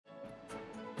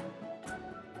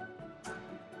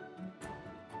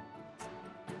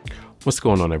What's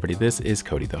going on, everybody? This is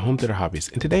Cody, the home theater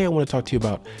hobbyist, and today I want to talk to you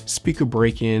about speaker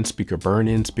break-in, speaker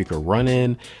burn-in, speaker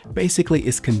run-in. Basically,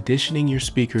 it's conditioning your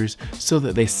speakers so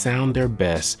that they sound their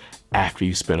best after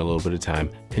you spend a little bit of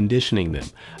time conditioning them.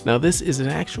 Now, this is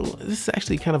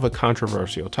actually kind of a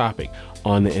controversial topic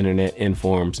on the internet and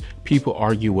forums. People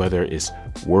argue whether it's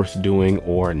worth doing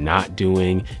or not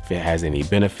doing, if it has any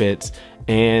benefits.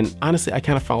 And honestly, I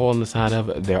kind of fall on the side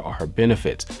of there are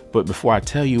benefits. But before I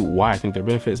tell you why I think there are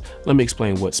benefits, let me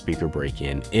explain what speaker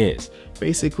break-in is.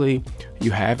 Basically,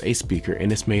 you have a speaker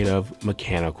and it's made of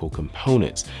mechanical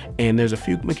components. And there's a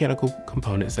few mechanical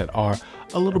components that are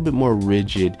a little bit more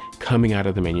rigid coming out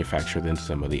of the manufacturer than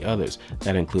some of the others.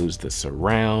 That includes the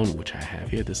surround, which I have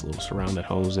here, this little surround that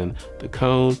holds in the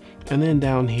cone. And then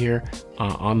down here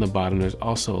on the bottom, there's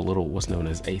also a little what's known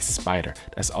as a spider.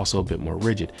 That's also a bit more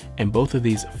rigid. And both of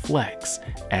these flex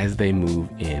as they move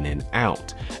in and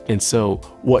out. And so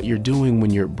what you're doing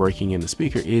when you're breaking in the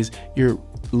speaker is you're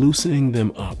loosening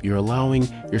them up. You're allowing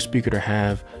your speaker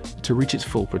to reach its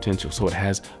full potential, so it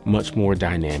has much more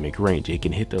dynamic range. It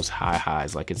can hit those high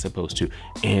highs like it's supposed to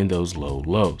and those low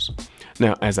lows.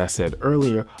 Now, as I said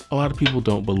earlier, a lot of people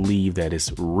don't believe that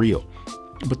it's real.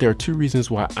 But there are two reasons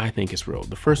why I think it's real.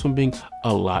 The first one being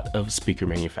a lot of speaker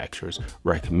manufacturers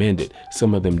recommend it.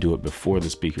 Some of them do it before the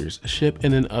speakers ship,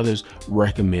 and then others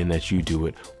recommend that you do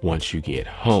it once you get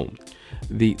home.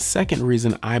 The second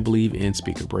reason I believe in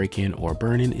speaker break-in or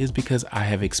burn-in is because I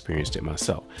have experienced it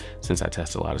myself. Since I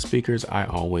test a lot of speakers, I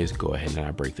always go ahead and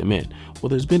I break them in. Well,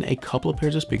 there's been a couple of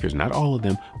pairs of speakers, not all of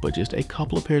them, but just a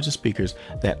couple of pairs of speakers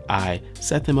that I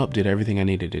set them up, did everything I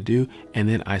needed to do, and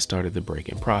then I started the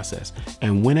break-in process.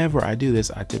 And whenever I do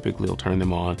this, I typically will turn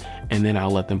them on and then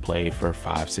I'll let them play for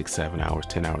 5, 6, 7 hours,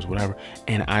 10 hours, whatever,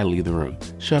 and I leave the room,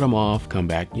 shut them off, come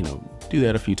back, do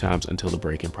that a few times until the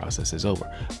break-in process is over.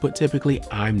 But typically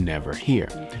I'm never here.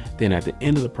 Then at the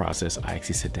end of the process, I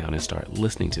actually sit down and start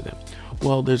listening to them.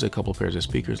 Well, there's a couple pairs of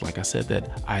speakers, like I said,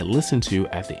 that I listened to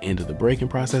at the end of the break-in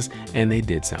process, and they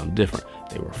did sound different.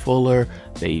 They were fuller,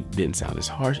 they didn't sound as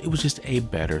harsh. It was just a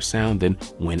better sound than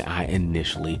when I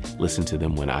initially listened to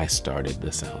them when I started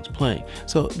the sounds playing.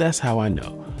 So that's how I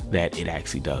know that it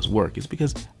actually does work. It's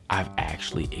because I've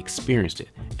actually experienced it.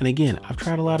 And again, I've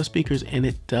tried a lot of speakers and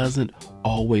it doesn't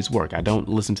always work. I don't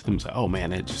listen to them and say, oh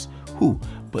man, that just, whoo,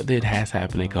 but it has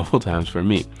happened a couple times for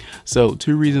me. So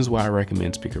two reasons why I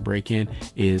recommend speaker break-in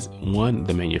is one,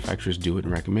 the manufacturers do it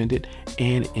and recommend it,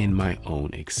 and in my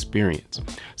own experience.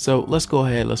 So let's go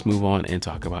ahead, let's move on and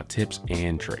talk about tips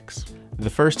and tricks. The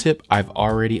first tip I've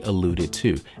already alluded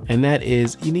to, and that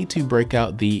is you need to break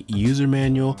out the user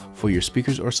manual for your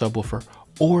speakers or subwoofer,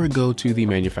 or go to the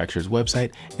manufacturer's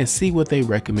website and see what they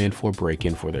recommend for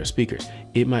break-in for their speakers.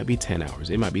 It might be 10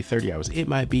 hours, it might be 30 hours, it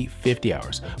might be 50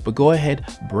 hours, but go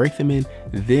ahead, break them in,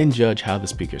 then judge how the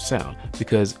speakers sound,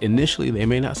 because initially they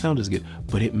may not sound as good,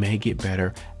 but it may get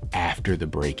better after the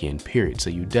break-in period. So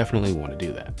you definitely want to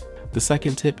do that. The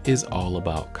second tip is all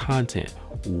about content.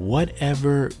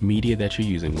 Whatever media that you're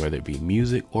using, whether it be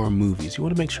music or movies, you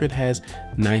want to make sure it has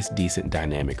nice, decent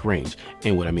dynamic range.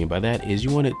 And what I mean by that is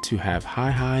you want it to have high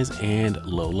highs and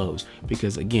low lows,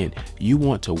 because again, you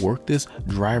want to work this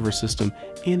driver system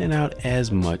in and out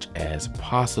as much as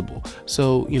possible.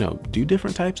 So, do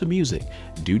different types of music,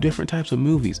 do different types of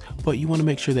movies, but you want to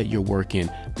make sure that you're working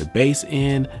the bass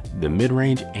end, the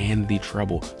mid-range, and the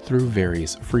treble through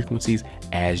various frequencies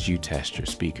as you test your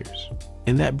speakers.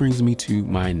 And that brings me to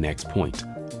my next point,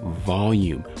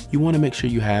 volume. You want to make sure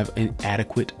you have an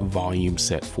adequate volume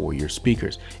set for your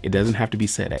speakers. It doesn't have to be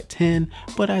set at 10,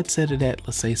 but I'd set it at,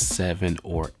 let's say 7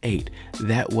 or 8.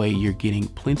 That way you're getting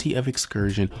plenty of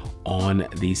excursion on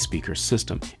the speaker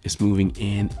system. It's moving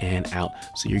in and out.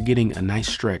 So you're getting a nice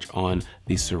stretch on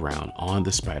the surround, on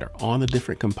the spider, on the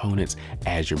different components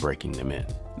as you're breaking them in.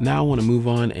 Now I want to move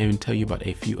on and tell you about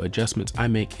a few adjustments I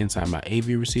make inside my AV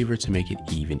receiver to make it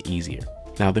even easier.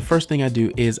 Now, the first thing I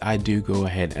do is I do go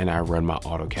ahead and I run my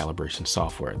auto calibration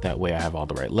software. That way I have all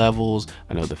the right levels,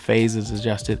 I know the phase is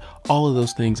adjusted, all of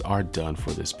those things are done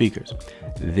for the speakers.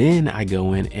 Then I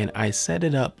go in and I set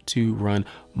it up to run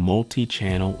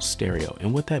multi-channel stereo.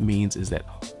 And what that means is that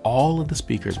all of the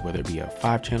speakers, whether it be a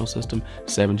 5-channel system,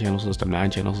 7-channel system,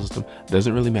 9-channel system,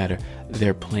 doesn't really matter,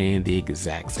 they're playing the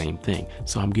exact same thing.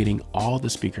 So I'm getting all the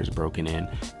speakers broken in,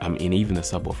 and even the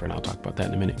subwoofer, and I'll talk about that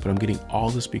in a minute, but I'm getting all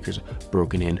the speakers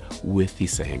broken in with the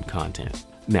same content.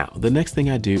 Now, the next thing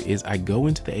I do is I go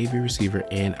into the AV receiver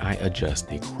and I adjust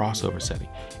the crossover setting.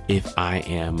 If I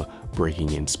am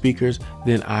breaking in speakers,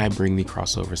 then I bring the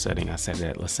crossover setting. I set it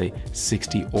at, let's say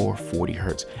 60 or 40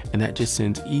 Hertz, and that just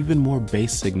sends even more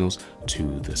bass signals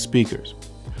to the speakers.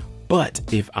 But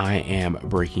if I am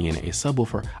breaking in a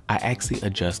subwoofer, I actually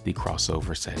adjust the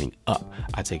crossover setting up.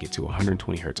 I take it to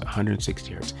 120 Hertz,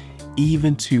 160 Hertz,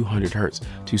 even 200 Hertz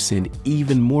to send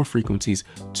even more frequencies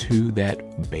to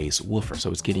that bass woofer.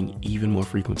 So it's getting even more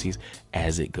frequencies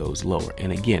as it goes lower.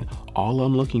 And again, all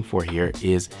I'm looking for here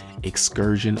is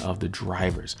excursion of the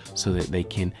drivers so that they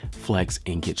can flex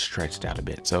and get stretched out a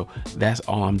bit. So that's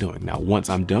all I'm doing. Now, once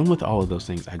I'm done with all of those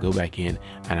things, I go back in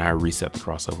and I reset the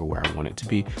crossover where I want it to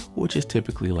be, which is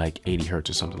typically like 80 Hertz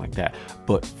or something like that.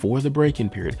 But for the break-in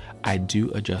period, I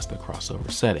do adjust the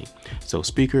crossover setting. So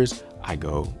speakers, I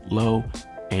go low,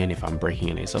 and if I'm breaking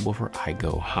in a subwoofer, I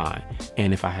go high.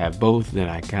 And if I have both, then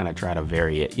I kind of try to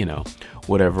vary it, you know,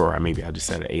 whatever, or maybe I'll just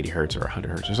set it at 80 Hertz or 100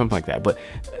 Hertz or something like that. But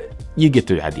you get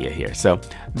the idea here. So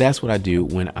that's what I do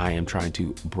when I am trying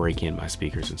to break in my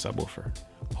speakers and subwoofer.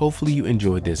 Hopefully you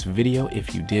enjoyed this video.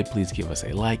 If you did, please give us a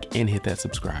like and hit that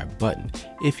subscribe button.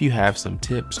 If you have some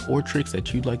tips or tricks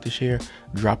that you'd like to share,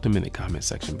 drop them in the comment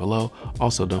section below.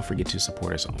 Also, don't forget to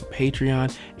support us on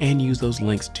Patreon and use those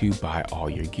links to buy all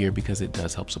your gear because it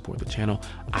does help support the channel.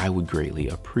 I would greatly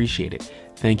appreciate it.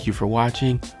 Thank you for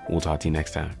watching. We'll talk to you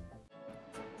next time.